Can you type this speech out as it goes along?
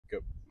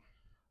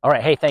All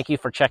right, hey, thank you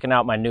for checking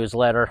out my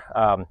newsletter.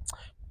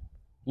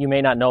 You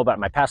may not know about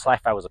my past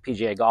life. I was a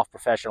PGA golf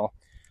professional.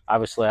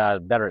 Obviously,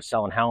 I'm better at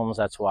selling helms.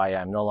 That's why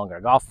I'm no longer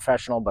a golf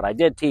professional, but I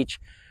did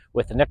teach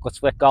with the Nicklaus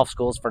Flick golf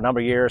schools for a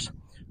number of years.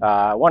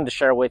 I wanted to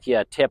share with you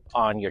a tip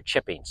on your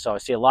chipping. So I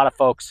see a lot of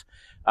folks,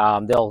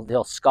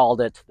 they'll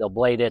scald it, they'll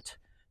blade it,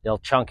 they'll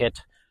chunk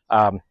it.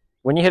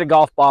 When you hit a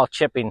golf ball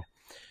chipping,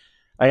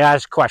 I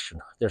ask a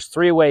question. There's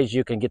three ways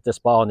you can get this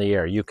ball in the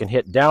air. You can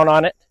hit down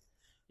on it,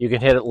 you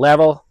can hit it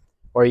level,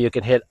 or you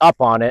can hit up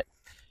on it.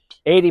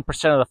 80%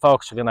 of the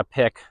folks are going to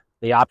pick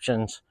the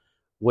options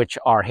which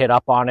are hit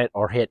up on it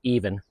or hit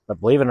even. But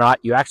believe it or not,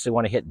 you actually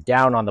want to hit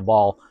down on the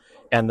ball.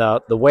 And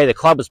the way the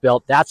club is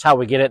built, that's how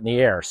we get it in the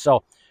air.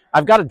 So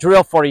I've got a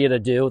drill for you to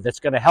do that's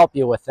going to help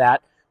you with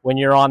that when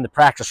you're on the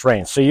practice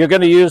range. So you're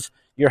going to use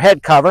your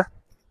head cover.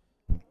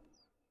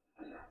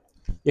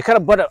 You kind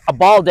of put a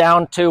ball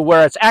down to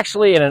where it's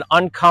actually in an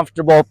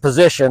uncomfortable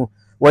position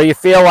where you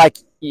feel like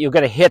you're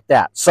going to hit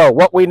that. So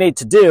what we need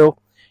to do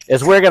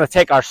is we're going to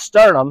take our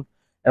sternum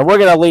and we're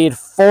going to lead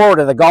forward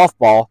of the golf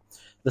ball.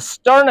 The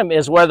sternum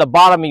is where the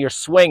bottom of your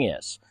swing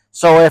is.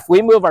 So if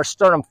we move our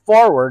sternum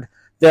forward,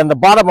 then the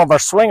bottom of our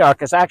swing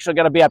arc is actually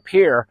going to be up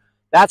here.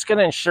 That's going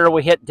to ensure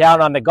we hit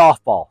down on the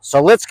golf ball.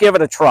 So let's give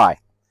it a try.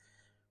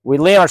 We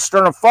lean our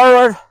sternum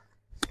forward,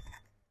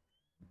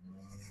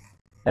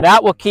 and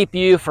that will keep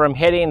you from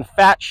hitting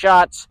fat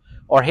shots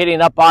or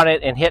hitting up on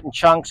it and hitting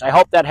chunks. I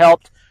hope that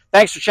helped.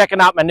 Thanks for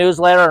checking out my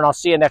newsletter, and I'll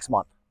see you next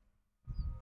month.